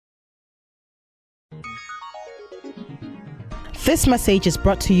This message is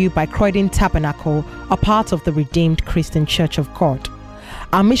brought to you by Croydon Tabernacle, a part of the Redeemed Christian Church of God.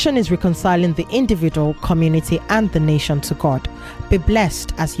 Our mission is reconciling the individual, community, and the nation to God. Be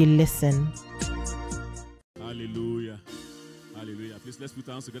blessed as you listen. Hallelujah. Hallelujah. Please let's put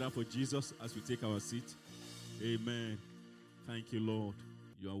our hands together for Jesus as we take our seat. Amen. Thank you, Lord.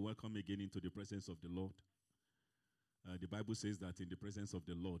 You are welcome again into the presence of the Lord. The Bible says that in the presence of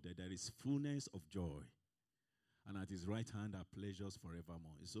the Lord that there is fullness of joy, and at his right hand are pleasures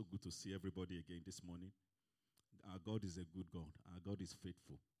forevermore. It's so good to see everybody again this morning. Our God is a good God. Our God is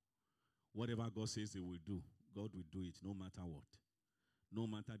faithful. Whatever God says he will do, God will do it no matter what. No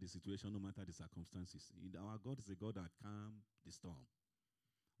matter the situation, no matter the circumstances. Our God is a God that calms the storm.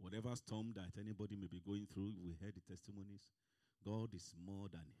 Whatever storm that anybody may be going through, we heard the testimonies. God is more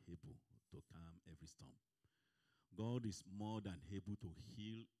than able to calm every storm. God is more than able to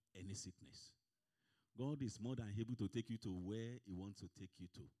heal any sickness. God is more than able to take you to where he wants to take you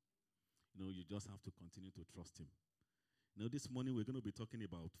to. You just have to continue to trust him. This morning we're going to be talking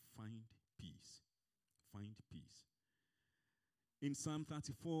about find peace. Find peace. In Psalm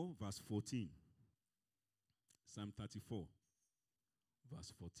 34, verse 14. Psalm 34,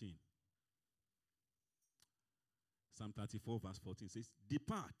 verse 14. Psalm 34, verse 14 says,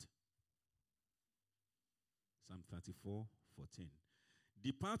 depart. Psalm 34, 14.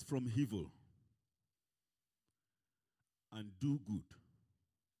 Depart from evil and do good.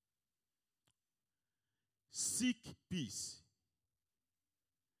 Seek peace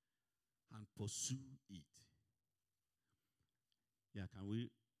and pursue it. Yeah, can we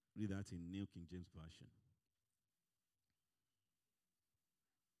read that in New King James Version?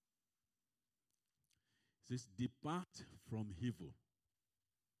 It says, depart from evil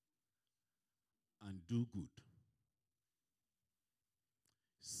and do good.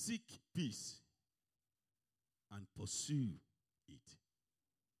 Seek peace and pursue it.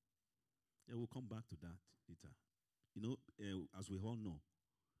 Yeah, we'll come back to that later. As we all know,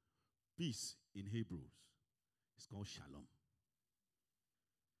 peace in Hebrews is called shalom.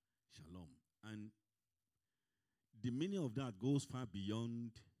 Shalom. And the meaning of that goes far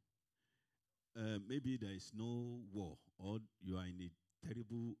beyond maybe there is no war or you are in a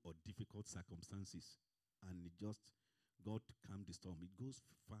terrible or difficult circumstances and God calmed the storm. It goes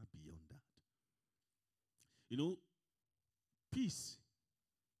far beyond that. Peace,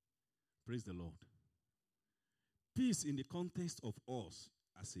 praise the Lord. Peace in the context of us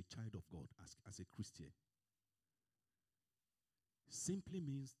as a child of God, as a Christian, simply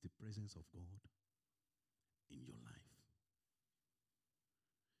means the presence of God in your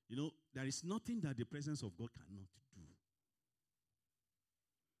life. There is nothing that the presence of God cannot do.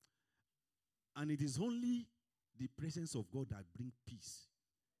 And it is only the presence of God that brings peace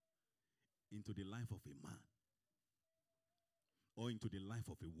into the life of a man or into the life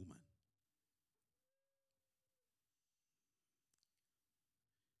of a woman.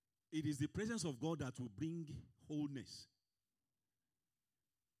 It is the presence of God that will bring wholeness.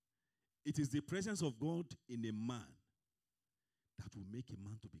 It is the presence of God in a man that will make a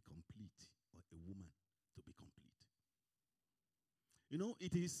man to be complete or a woman to be complete.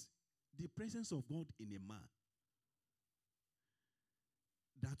 It is the presence of God in a man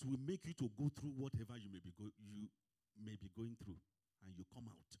that will make you to go through whatever you may be going through, and you come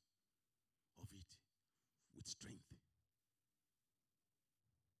out of it with strength.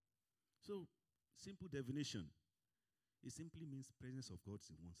 So, simple definition. It simply means presence of God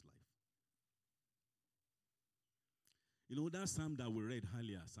in one's life. That psalm that we read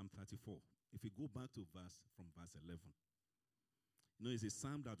earlier, Psalm 34, if you go back to from verse 11, it's a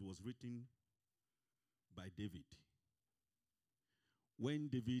psalm that was written by David. When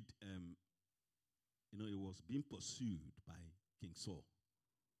David, he was being pursued by King Saul.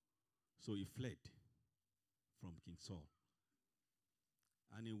 So he fled from King Saul.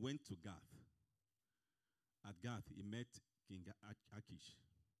 And he went to Gath. At Gath, he met King Achish,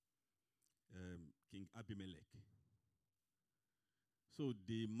 King Abimelech. So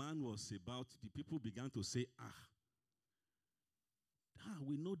the man was the people began to say,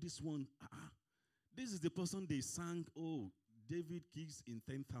 we know this one. This is the person they sang, David kills in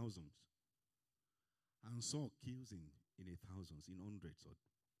 10,000s. And Saul kills in 1,000s, in hundreds.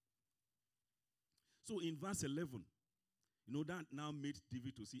 So in verse 11, that now made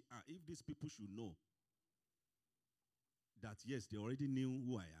David to see, if these people should know that, yes, they already knew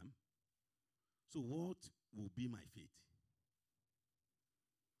who I am, so what will be my fate?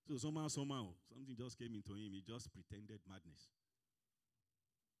 So somehow, something just came into him. He just pretended madness.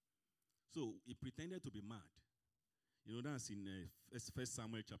 So he pretended to be mad. That's in 1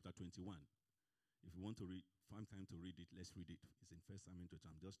 Samuel chapter 21. If you want to find time to read it, let's read it. It's in 1 Samuel 22.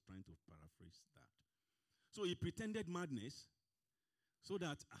 I'm just trying to paraphrase that. So he pretended madness so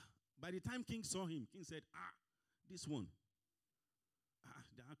that by the time King saw him, King said, this one,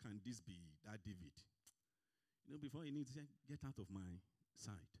 how can this be that David? Before he needs to say, get out of my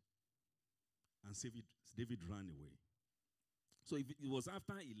sight. And David ran away. So it was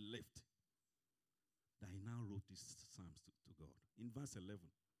after he left that he now wrote these psalms to God. In verse 11,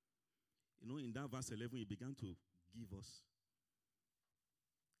 in that verse 11, he began to give us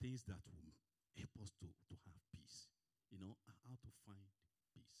things that will help us to have peace. How to find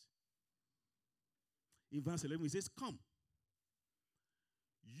peace. In verse 11, he says, come,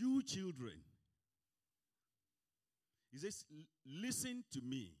 you children. He says, listen to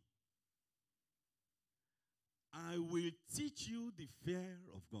me. I will teach you the fear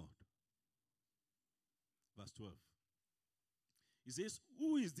of God. Verse 12. He says,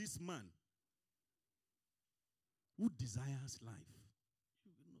 who is this man who desires life?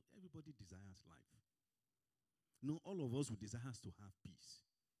 Everybody desires life. All of us who desires to have peace.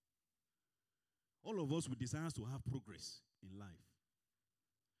 All of us who desires to have progress in life.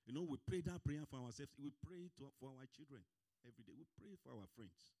 We pray that prayer for ourselves. We pray for our children every day. We pray for our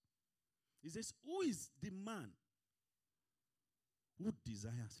friends. He says, who is the man who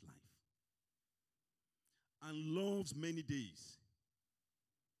desires life and loves many days,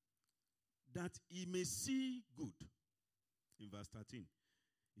 that he may see good? In verse 13,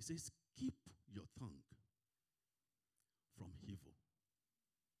 he says, keep your tongue from evil.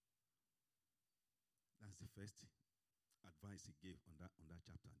 That's the first advice he gave on that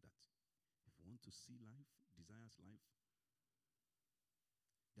chapter, that if you want to see life, desires life,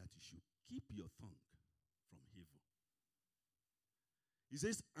 that you should keep your tongue from evil. He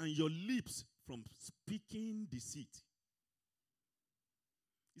says, and your lips from speaking deceit.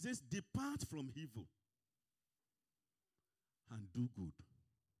 He says, depart from evil and do good.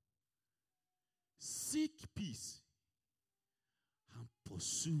 Seek peace and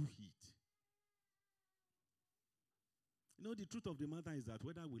pursue it. The truth of the matter is that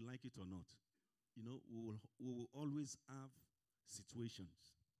whether we like it or not, we will always have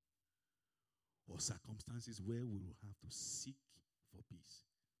situations or circumstances where we will have to seek for peace.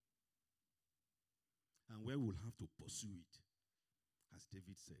 And where we'll have to pursue it. As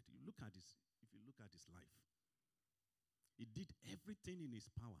David said, if you look at his life, he did everything in his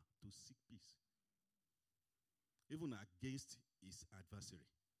power to seek peace. Even against his adversary.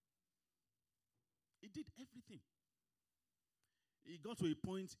 He did everything. He got to a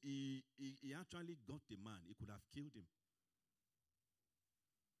point, he actually got the man. He could have killed him.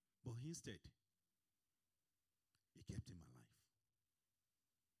 But instead, he kept him alive.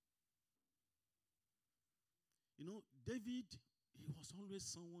 David, he was always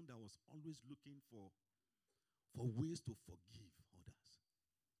someone that was always looking for ways to forgive others,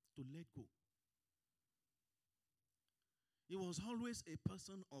 to let go. He was always a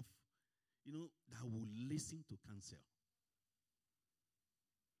person of, that would listen to counsel.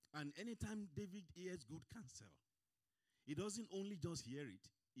 And anytime David hears good counsel, he doesn't only just hear it,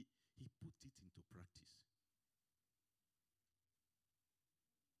 he puts it into practice.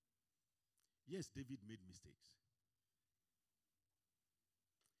 Yes, David made mistakes.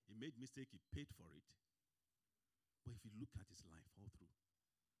 He made mistake, he paid for it. But if you look at his life all through,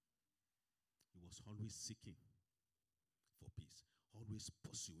 he was always seeking for peace, always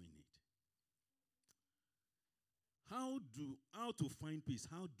pursuing it. How to find peace?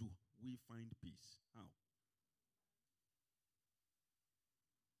 How do we find peace? How?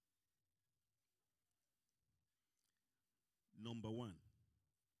 Number one,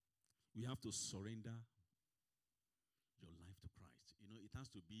 we have to surrender your life to Christ. It has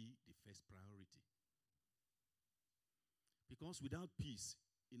to be the first priority. Because without peace,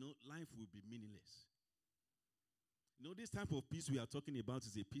 life will be meaningless. This type of peace we are talking about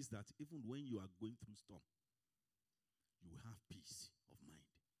is a peace that even when you are going through storm, you will have peace of mind.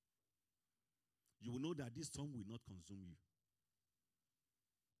 You will know that this storm will not consume you.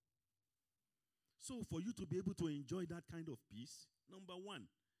 So for you to be able to enjoy that kind of peace, number one,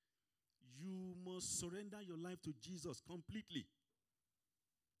 you must surrender your life to Jesus completely.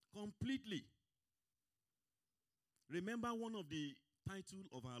 Completely. Remember, one of the titles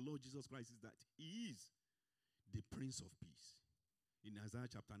of our Lord Jesus Christ is that He is the Prince of Peace. In Isaiah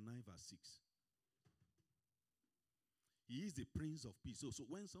chapter 9 verse 6. He is the Prince of Peace. So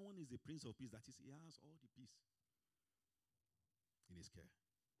when someone is the Prince of Peace, that is, he has all the peace in his care.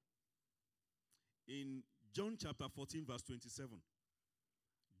 In John chapter 14 verse 27.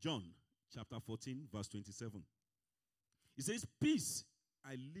 John chapter 14 verse 27. It says, peace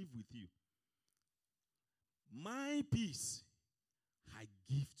I live with you. My peace I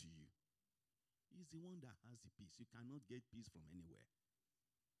give to you. He's the one that has the peace. You cannot get peace from anywhere.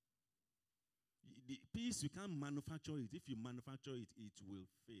 The peace, you can't manufacture it. If you manufacture it, it will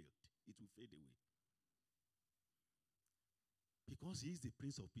fail. It will fade away. Because he is the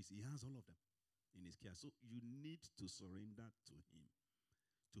Prince of Peace. He has all of them in his care. So you need to surrender to him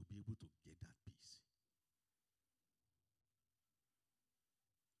to be able to get that peace.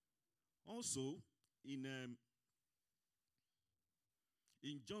 Also, in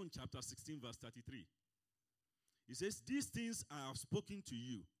John chapter 16, verse 33, he says, these things I have spoken to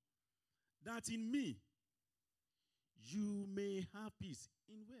you, that in me you may have peace.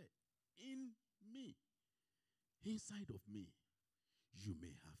 In where? In me. Inside of me, you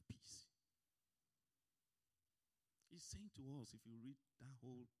may have peace. He's saying to us, if you read that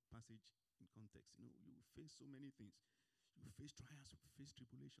whole passage in context, you will face so many things. You will face trials, you will face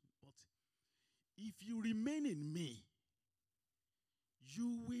tribulation. But if you remain in me,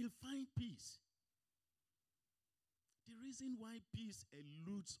 you will find peace. The reason why peace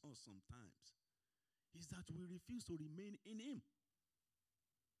eludes us sometimes is that we refuse to remain in him.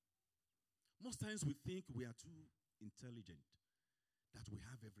 Most times we think we are too intelligent, that we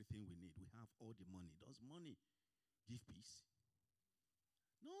have everything we need. We have all the money. Does money give peace?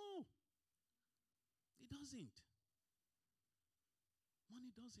 No, it doesn't.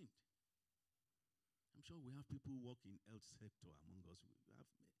 Money doesn't. I'm sure we have people who work in health sector among us. We have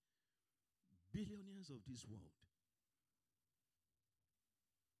billionaires of this world.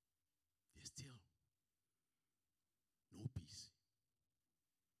 There's still no peace.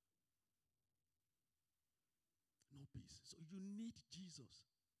 No peace. So you need Jesus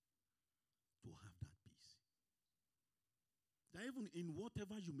to have that peace. That even in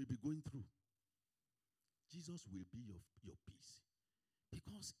whatever you may be going through, Jesus will be your peace.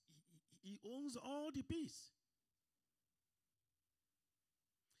 Because he owns all the peace.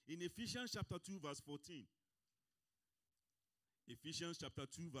 In Ephesians chapter 2, verse 14. Ephesians chapter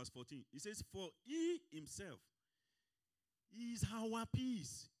 2, verse 14. It says, for he himself is our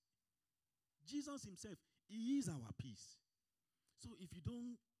peace. Jesus himself, he is our peace. So if you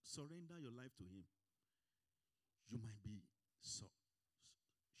don't surrender your life to him, you might be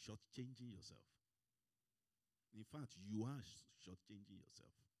shortchanging yourself. In fact, you are shortchanging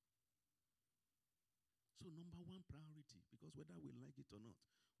yourself. So number one priority, because whether we like it or not,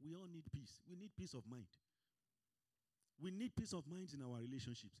 we all need peace. We need peace of mind. We need peace of mind in our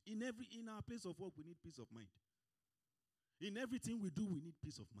relationships. In our place of work, we need peace of mind. In everything we do, we need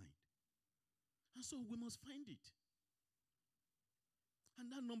peace of mind. And so we must find it. And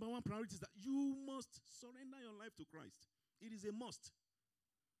that number one priority is that you must surrender your life to Christ. It is a must.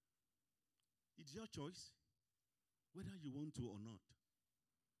 It's your choice whether you want to or not.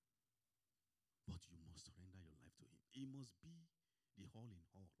 But you must surrender your life to him. He must be the all in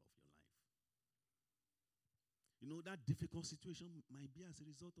all of your life. You know, that difficult situation might be as a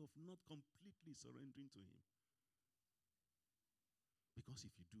result of not completely surrendering to him. Because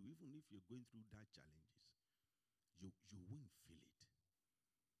if you do, even if you're going through that challenges, you won't feel it.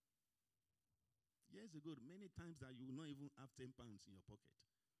 Years ago, many times that you will not even have 10 pounds in your pocket.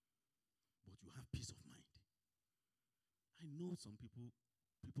 But you have peace of mind. I know some people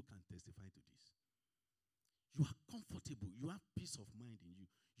can testify to this. You are comfortable. You have peace of mind in you.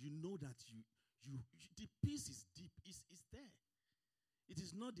 You know that the peace is deep. It's there. It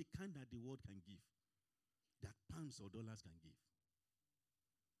is not the kind that the world can give, that pounds or dollars can give.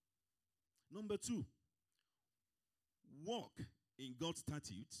 Number 2, walk in God's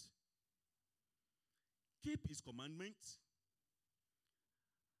statutes, keep his commandments,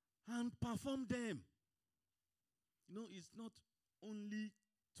 and perform them. You know, it's not only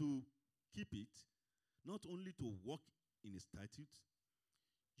to keep it, not only to walk in his statutes,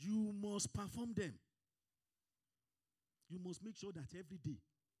 you must perform them. You must make sure that every day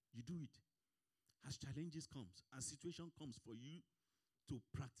you do it. As challenges comes, as situation comes for you to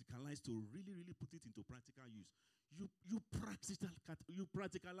practicalize, to really, really put it into practical use, you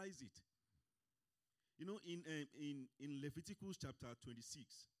practicalize it. You know, in Leviticus chapter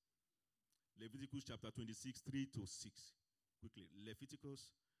 26, Leviticus chapter 26, 3 to 6. Quickly,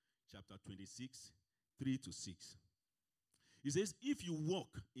 Leviticus chapter 26, 3 to 6. It says, if you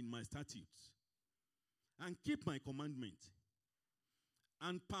walk in my statutes and keep my commandment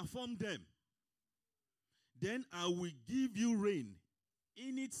and perform them, then I will give you rain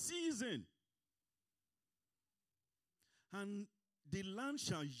in its season, and the land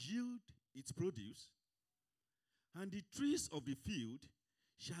shall yield its produce, and the trees of the field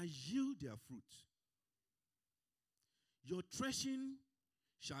shall yield their fruit. Your threshing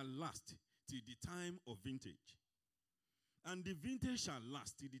shall last till the time of vintage. And the vintage shall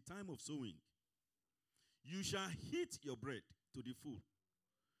last till the time of sowing. You shall eat your bread to the full.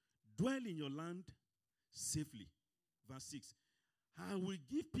 Dwell in your land safely. Verse 6. I will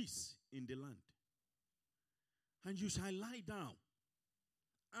give peace in the land. And you shall lie down,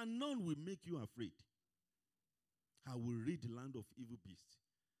 and none will make you afraid. I will rid the land of evil beasts,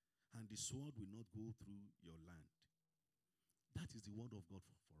 and the sword will not go through your land. That is the word of God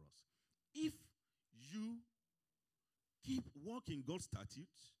for us. If you keep walking God's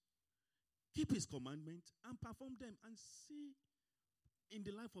statutes, keep his commandments, and perform them, and see in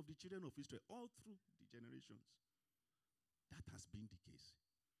the life of the children of Israel all through the generations, that has been the case.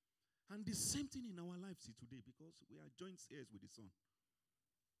 And the same thing in our lives today, because we are joint heirs with the Son.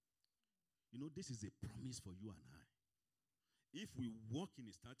 You know, this is a promise for you and I. If we walk in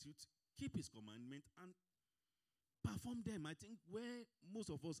his statutes, keep his commandment, and perform them. I think where most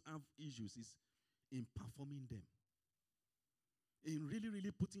of us have issues is in performing them. In really,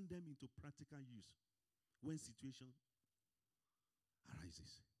 really putting them into practical use when situation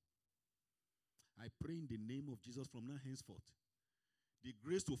arises. I pray in the name of Jesus from now henceforth, the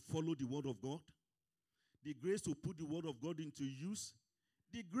grace to follow the word of God, the grace to put the word of God into use,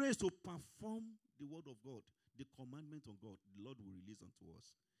 the grace to perform the word of God, the commandment of God, the Lord will release unto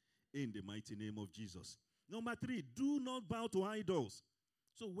us in the mighty name of Jesus. Number 3, do not bow to idols.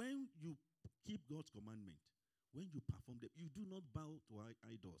 So when you keep God's commandment, when you perform them, you do not bow to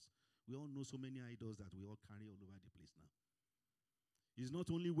idols. We all know so many idols that we all carry all over the place now. It's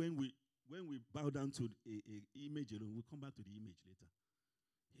not only when we bow down to a image alone, we'll come back to the image later.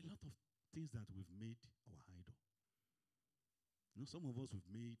 A lot of things that we've made our idol. You know, some of us,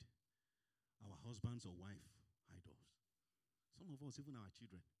 we've made our husbands or wife idols. Some of us, even our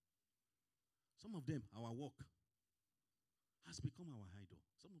children. Some of them, our work has become our idol.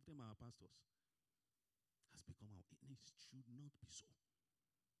 Some of them, our pastors, has become our. It should not be so.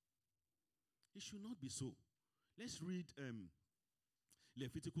 It should not be so. Let's read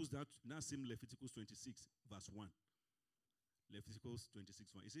Leviticus, that same Leviticus 26, verse 1. Leviticus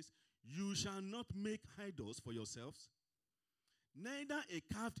 26, 1. It says, you shall not make idols for yourselves, neither a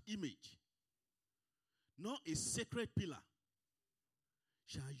carved image, nor a sacred pillar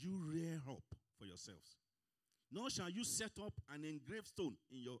shall you rear up for yourselves, nor shall you set up an engraved stone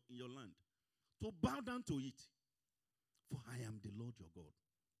in your land to bow down to it, for I am the Lord your God.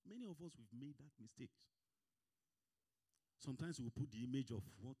 Many of us, we've made that mistake. Sometimes we put the image of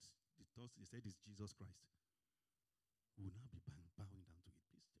what they said is Jesus Christ. We will now be bowing down to it.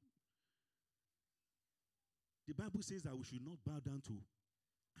 Please. The Bible says that we should not bow down to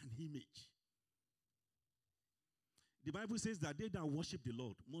an image. The Bible says that they that worship the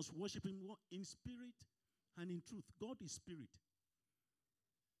Lord must worship him in spirit and in truth. God is spirit.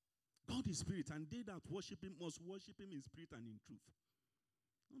 God is spirit, and they that worship him must worship him in spirit and in truth.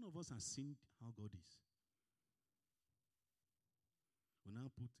 None of us has seen how God is. We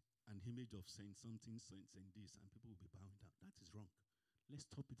now put an image of saying something, saying this, and people will be bowing down. That is wrong. Let's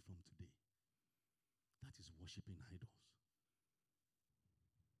stop it from today. That is worshiping idols.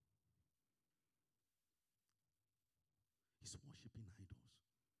 It's worshiping idols.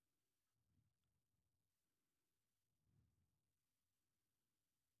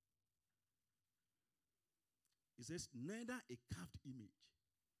 It says, neither a carved image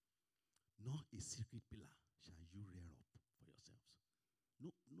nor a sacred pillar shall you rear up for yourselves.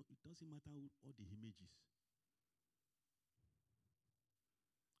 No, it doesn't matter all the images.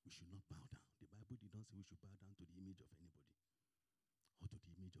 We should not bow down. The Bible did not say we should bow down to the image of anybody or to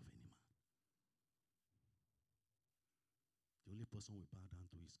the image of any man. The only person we bow down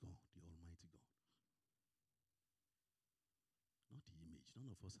to is God, the Almighty God. Not the image.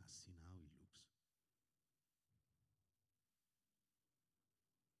 None of us has seen how he looks.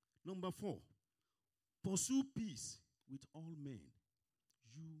 Number 4, pursue peace with all men.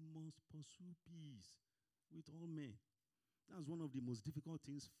 You must pursue peace with all men. That's one of the most difficult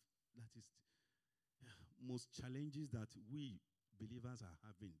things, that is most challenges that we believers are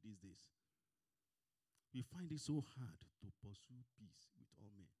having these days. We find it so hard to pursue peace with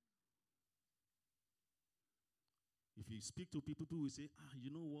all men. If you speak to people, people will say, you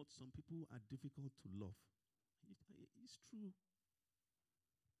know what? Some people are difficult to love. It's true.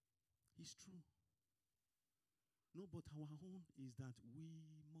 It's true. No, but our own is that we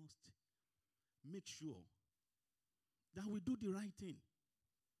must make sure that we do the right thing.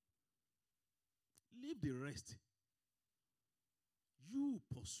 Leave the rest. You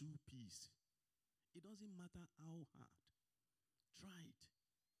pursue peace. It doesn't matter how hard. Try it.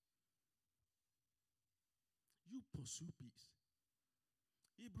 You pursue peace.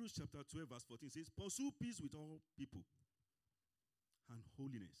 Hebrews chapter 12, verse 14 says, pursue peace with all people and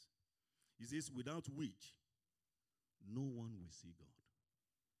holiness. It says, without which no one will see God.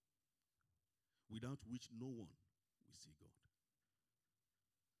 Without which no one will see God.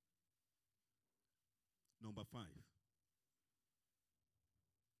 Number 5.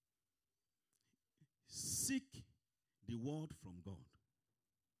 Seek the word from God.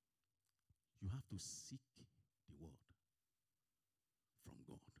 You have to seek the word from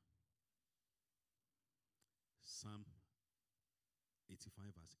God. Psalm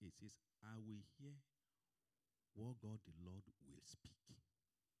 85 verse 8 says, I will hear what God the Lord will speak.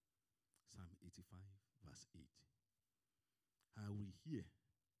 Psalm 85 verse 8. I will hear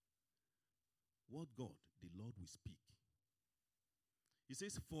what God the Lord will speak. He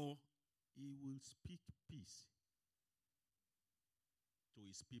says, for he will speak peace to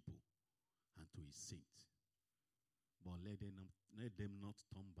his people and to his saints. But let them not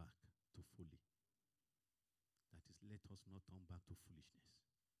turn back to folly. That is, let us not turn back to foolishness.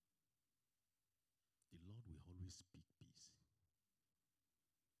 The Lord will always speak peace.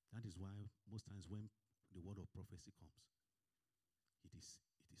 That is why most times when the word of prophecy comes, it is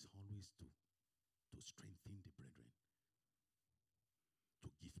always to strengthen the brethren, to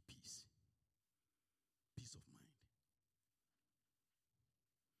give peace. Peace of mind.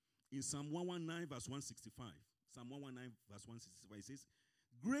 In Psalm 119 verse 165, Psalm 119 verse 165, it says,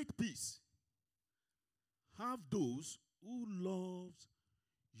 great peace have those who love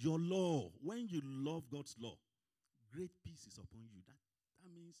your law. When you love God's law, great peace is upon you. That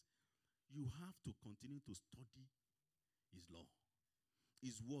means you have to continue to study his law,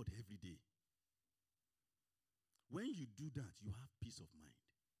 his word every day. When you do that, you have peace of mind.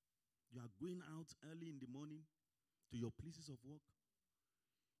 You are going out early in the morning to your places of work.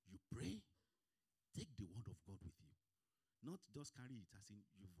 You pray. Take the word of God with you. Not just carry it as in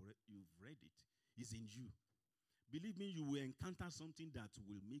you've read it. It's in you. Believe me, you will encounter something that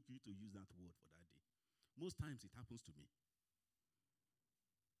will make you to use that word for that day. Most times it happens to me.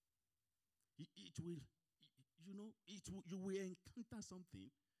 You will encounter something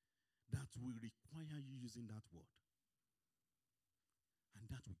that will require you using that word. And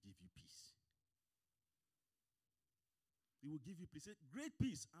that will give you peace. It will give you peace. Great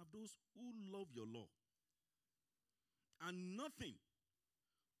peace are those who love your law. And nothing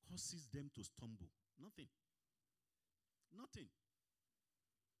causes them to stumble. Nothing. Nothing.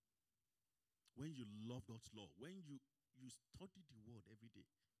 When you love God's law, when you study the word every day,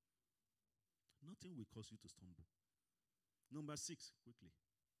 nothing will cause you to stumble. Number 6, quickly.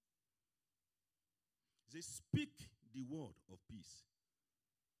 It says, speak the word of peace.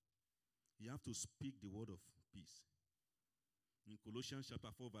 You have to speak the word of peace. In Colossians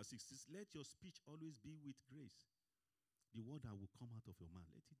chapter 4 verse 6, it says, let your speech always be with grace. The word that will come out of your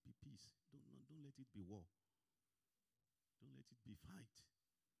mouth, let it be peace. Don't let it be war. Don't let it be fight.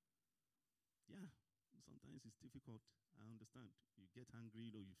 Yeah, sometimes it's difficult. I understand. You get angry,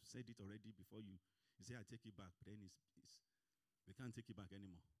 you've said it already before you say, I take it back. But then we can't take it back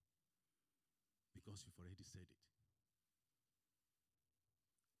anymore. Because you've already said it.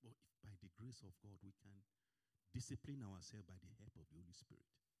 But if by the grace of God, we can discipline ourselves by the help of the Holy Spirit.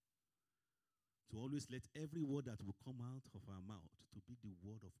 To always let every word that will come out of our mouth to be the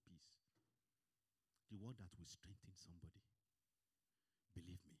word of peace. The word that will strengthen somebody.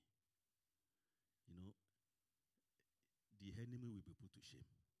 Believe me. The enemy will be put to shame.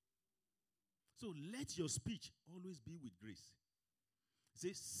 So let your speech always be with grace.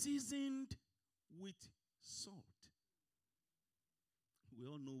 Say, seasoned with salt. We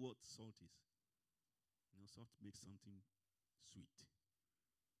all know what salt is. Salt makes something sweet.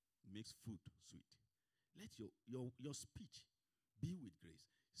 It makes food sweet. Let your speech be with grace.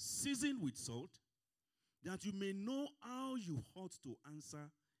 Seasoned with salt, that you may know how you ought to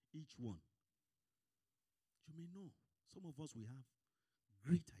answer each one. You may know. Some of us, we have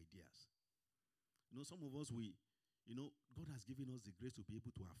great ideas. Some of us, God has given us the grace to be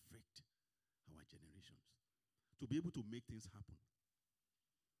able to affect our generations, to be able to make things happen.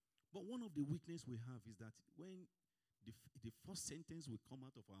 But one of the weaknesses we have is that when the first sentence will come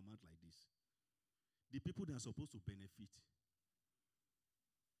out of our mouth like this, the people that are supposed to benefit,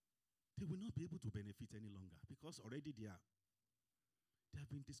 they will not be able to benefit any longer because already they have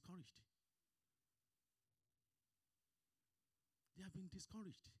been discouraged. They have been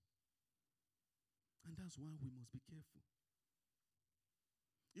discouraged. And that's why we must be careful.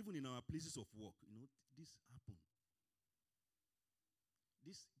 Even in our places of work, this happen.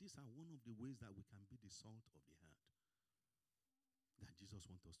 These are one of the ways that we can be the salt of the earth that Jesus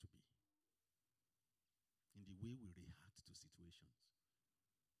wants us to be. In the way we react to situations.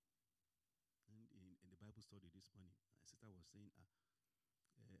 study this morning. My sister was saying,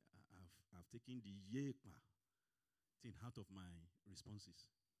 I've taken the yekma thing out of my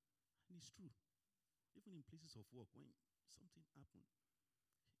responses. And it's true. Even in places of work, when something happened,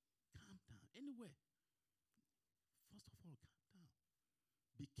 calm down. Anywhere. First of all, calm down.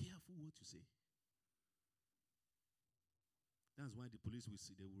 Be careful what you say. That's why the police will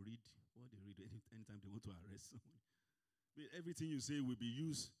see, they will read what they read anytime they want to arrest someone. But everything you say will be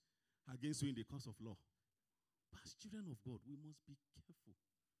used against you in the course of law. But as children of God, we must be careful.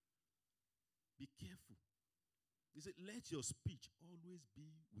 Be careful. He said, let your speech always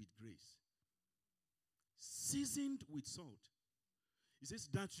be with grace, seasoned with salt. He says,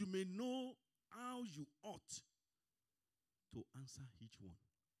 that you may know how you ought to answer each one.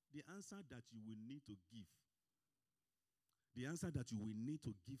 The answer that you will need to give. The answer that you will need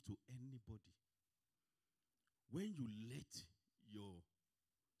to give to anybody. When you let your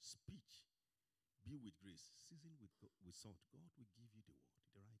speech be with grace, seasoned with salt, God will give you the word,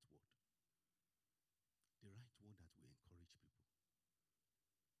 the right word. The right word that will encourage people.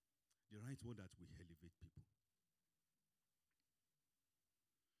 The right word that will elevate people.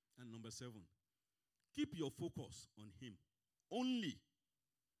 And number 7, keep your focus on Him only.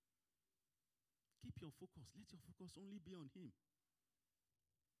 Keep your focus. Let your focus only be on Him.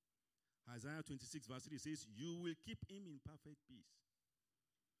 Isaiah 26 verse 3 says, you will keep him in perfect peace,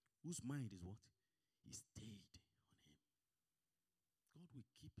 whose mind is what? Is stayed on Him. God will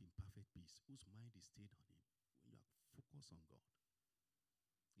keep in perfect peace, whose mind is stayed on Him. When you are focused on God,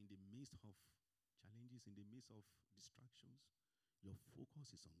 in the midst of challenges, in the midst of distractions, your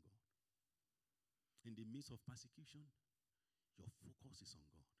focus is on God. In the midst of persecution, your focus is on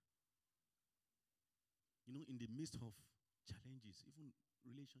God. You know, in the midst of challenges, even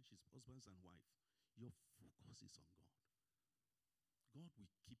relationships, husbands and wife, your focus is on God. God will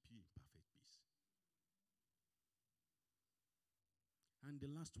keep you in perfect peace. And the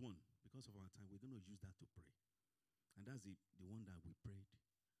last one, because of our time, we're going to use that to pray. And that's the one that we prayed.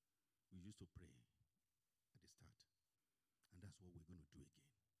 We used to pray at the start. And that's what we're going to do again.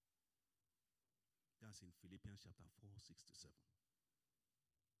 That's in Philippians chapter 4, 6 to 7.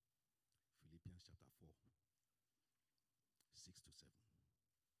 Philippians chapter 4, 6 to 7.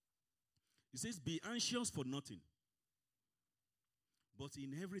 It says, be anxious for nothing, but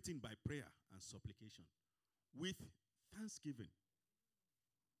in everything by prayer and supplication, with thanksgiving.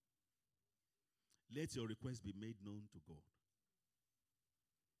 Let your requests be made known to God.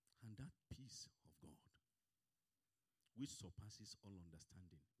 And that peace of God, which surpasses all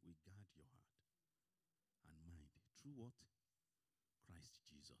understanding, will guard your heart and mind through what? Christ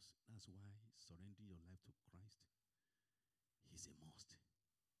Jesus. That's why surrendering your life to Christ is a must.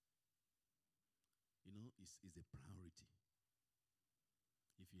 You know, it's a priority.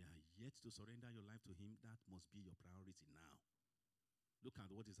 If you are yet to surrender your life to Him, that must be your priority now. Look at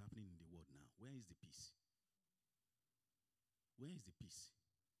what is happening in the world now. Where is the peace? Where is the peace?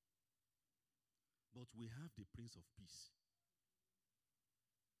 But we have the Prince of Peace.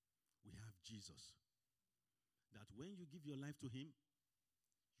 We have Jesus. That when you give your life to Him,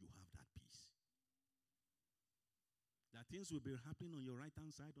 you have that peace. That things will be happening on your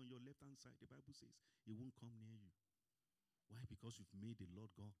right-hand side, on your left-hand side. The Bible says it won't come near you. Why? Because you've made the Lord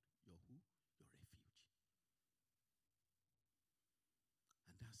God your who? Your refuge.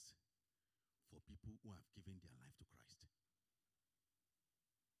 And that's for people who have given their life to Christ.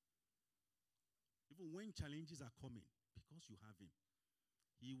 Even when challenges are coming, because you have Him,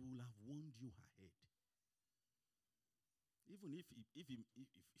 He will have warned you ahead. Even if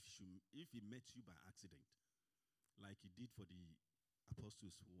He met you by accident, like He did for the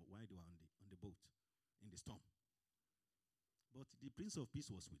apostles while they were on the boat in the storm. But the Prince of Peace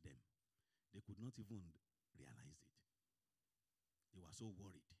was with them. They could not even realize it. They were so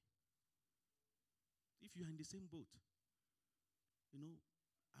worried. If you are in the same boat, you know,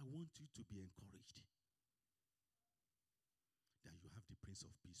 I want you to be encouraged that you have the Prince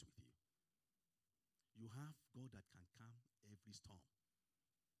of Peace with you. You have God that can calm every storm.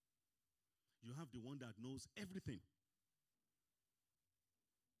 You have the one that knows everything.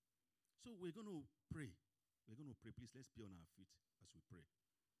 So we're going to pray. We're going to pray. Please, let's be on our feet as we pray.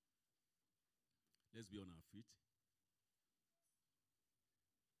 Let's be on our feet.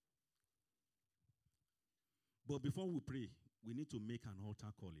 But before we pray, we need to make an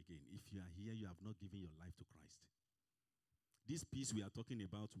altar call again. If you are here, you have not given your life to Christ. This peace we are talking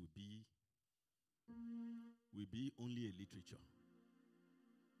about will be only a literature.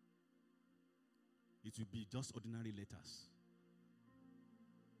 It will be just ordinary letters.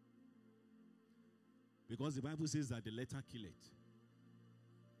 Because the Bible says that the letter killeth.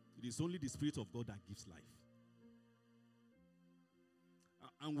 It is only the Spirit of God that gives life.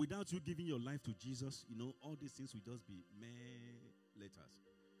 And without you giving your life to Jesus, all these things will just be mere letters.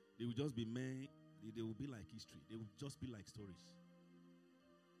 They will just be mere, they will be like history. They will just be like stories.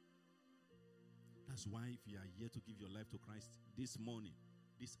 That's why if you are here to give your life to Christ this morning,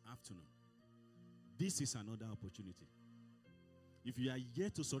 this afternoon, this is another opportunity. If you are here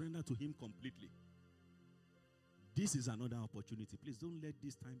to surrender to Him completely, this is another opportunity. Please don't let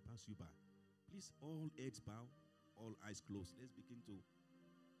this time pass you by. Please, all heads bow, all eyes closed. Let's begin to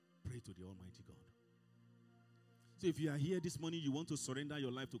pray to the Almighty God. So if you are here this morning, you want to surrender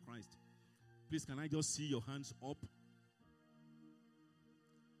your life to Christ, please, can I just see your hands up?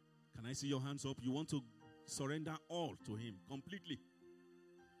 Can I see your hands up? You want to surrender all to Him completely.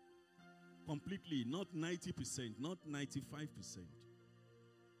 Completely, not 90%, not 95%,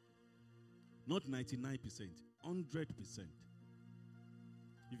 not 99%, 100%.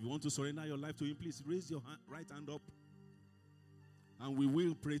 If you want to surrender your life to Him, please raise your right hand up and we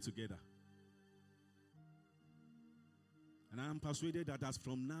will pray together. And I am persuaded that as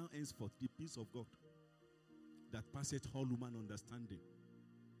from now henceforth, the peace of God that passeth all human understanding,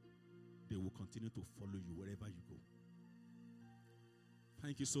 they will continue to follow you wherever you go.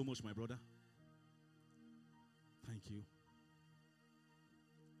 Thank you so much, my brother. Thank you.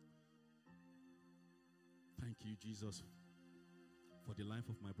 Thank you, Jesus, for the life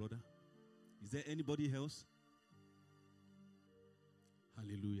of my brother. Is there anybody else?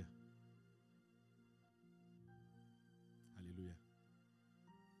 Hallelujah. Hallelujah.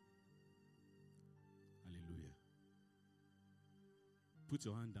 Hallelujah. Put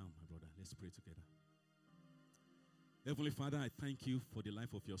your hand down, my brother. Let's pray together. Heavenly Father, I thank you for the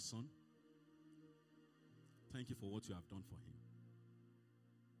life of your son. Thank you for what you have done for him.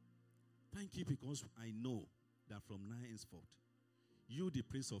 Thank you because I know that from now henceforth, you, the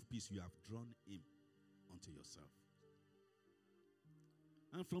Prince of Peace, you have drawn him unto yourself.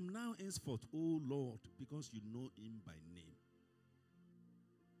 And from now henceforth, oh Lord, because you know him by name,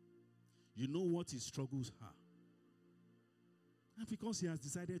 you know what his struggles are. And because he has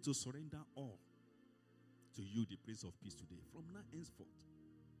decided to surrender all to you, the Prince of Peace, today, from now henceforth,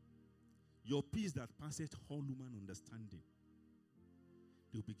 your peace that passeth all human understanding,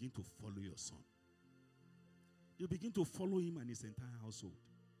 they'll begin to follow your son. They'll begin to follow him and his entire household.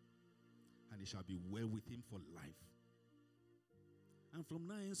 And it shall be well with him for life. And from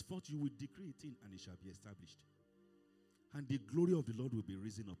now henceforth, you will decree it in, and it shall be established. And the glory of the Lord will be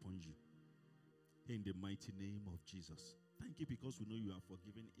risen upon you. In the mighty name of Jesus. Thank you because we know you have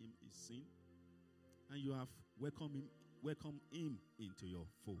forgiven him his sin. And you have welcomed him into your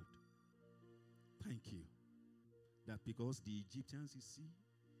fold. Thank you. That because the Egyptians he see,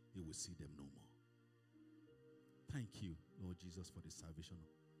 he will see them no more. Thank you, Lord Jesus, for the salvation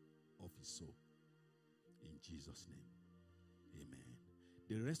of his soul. In Jesus' name. Amen.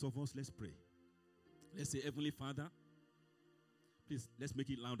 The rest of us, let's pray. Let's say, Heavenly Father. Please, let's make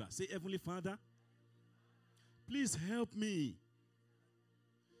it louder. Say, Heavenly Father, please help me.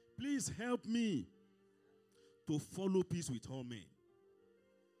 Please help me to follow peace with all men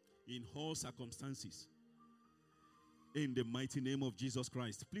in all circumstances. In the mighty name of Jesus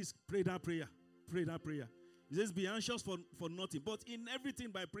Christ. Please pray that prayer. Pray that prayer. It says, be anxious for nothing, but in everything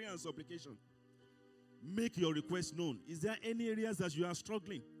by prayer and supplication, make your request known. Is there any areas that you are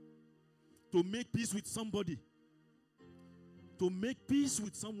struggling to make peace with somebody? To make peace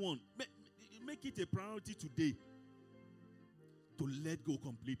with someone. Make it a priority today to let go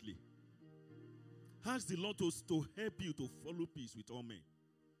completely. Ask the Lord to help you to follow peace with all men.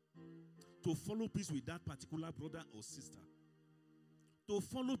 To follow peace with that particular brother or sister. To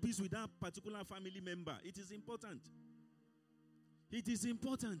follow peace with that particular family member. It is important. It is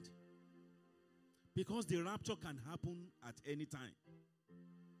important. Because the rapture can happen at any time.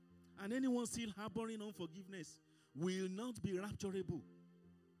 And anyone still harboring unforgiveness will not be rapturable.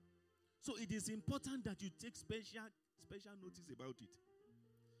 So it is important that you take special notice about it.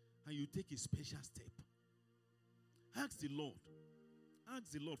 And you take a special step. Ask the Lord.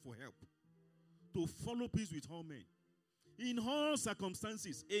 Ask the Lord for help. To follow peace with all men. In all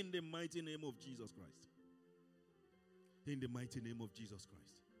circumstances. In the mighty name of Jesus Christ. In the mighty name of Jesus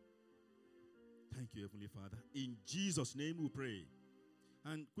Christ. Thank you, Heavenly Father. In Jesus' name we pray.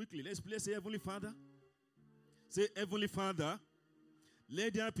 And quickly, let's say, Heavenly Father. Say, Heavenly Father,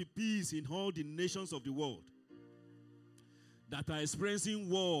 let there be peace in all the nations of the world that are experiencing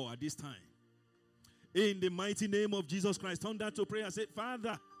war at this time. In the mighty name of Jesus Christ. Turn that to prayer. Say,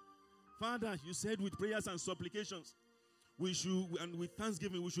 Father, you said with prayers and supplications, and with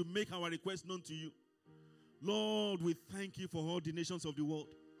thanksgiving, we should make our request known to you. Lord, we thank you for all the nations of the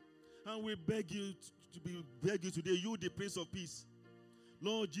world. And we beg you today, you the Prince of Peace.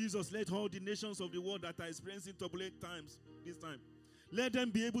 Lord Jesus, let all the nations of the world that are experiencing turbulent times this time, let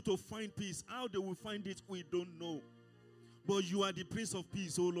them be able to find peace. How they will find it, we don't know. But you are the Prince of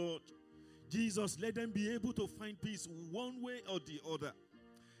Peace, oh Lord. Jesus, let them be able to find peace one way or the other.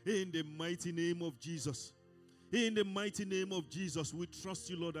 In the mighty name of Jesus. In the mighty name of Jesus, we trust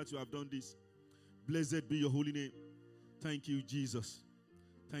you, Lord, that you have done this. Blessed be your holy name. Thank you, Jesus.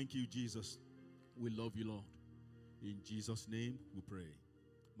 Thank you, Jesus. We love you, Lord. In Jesus' name we pray.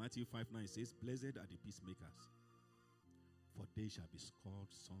 Matthew 5:9 says, blessed are the peacemakers, for they shall be called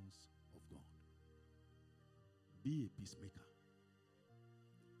sons of God. Be a peacemaker.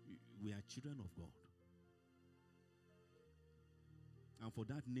 We are children of God. And for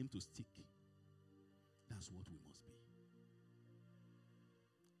that name to stick, that's what we must be.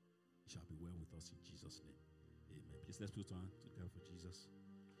 It shall be well with us in Jesus' name. Amen. Please let's put our hand together for Jesus.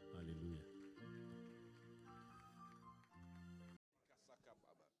 Hallelujah.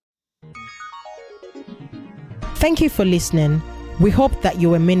 Thank you for listening. We hope that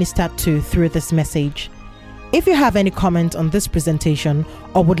you were ministered to through this message. If you have any comment on this presentation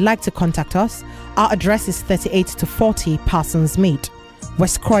or would like to contact us, our address is 38 to 40 Parsons Mead,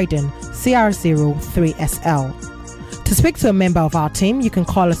 West Croydon, CR03SL. To speak to a member of our team, you can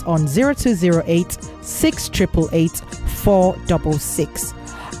call us on 0208 688 466.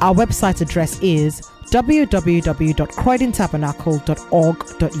 Our website address is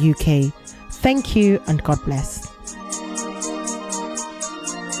www.croydontabernacle.org.uk. Thank you and God bless.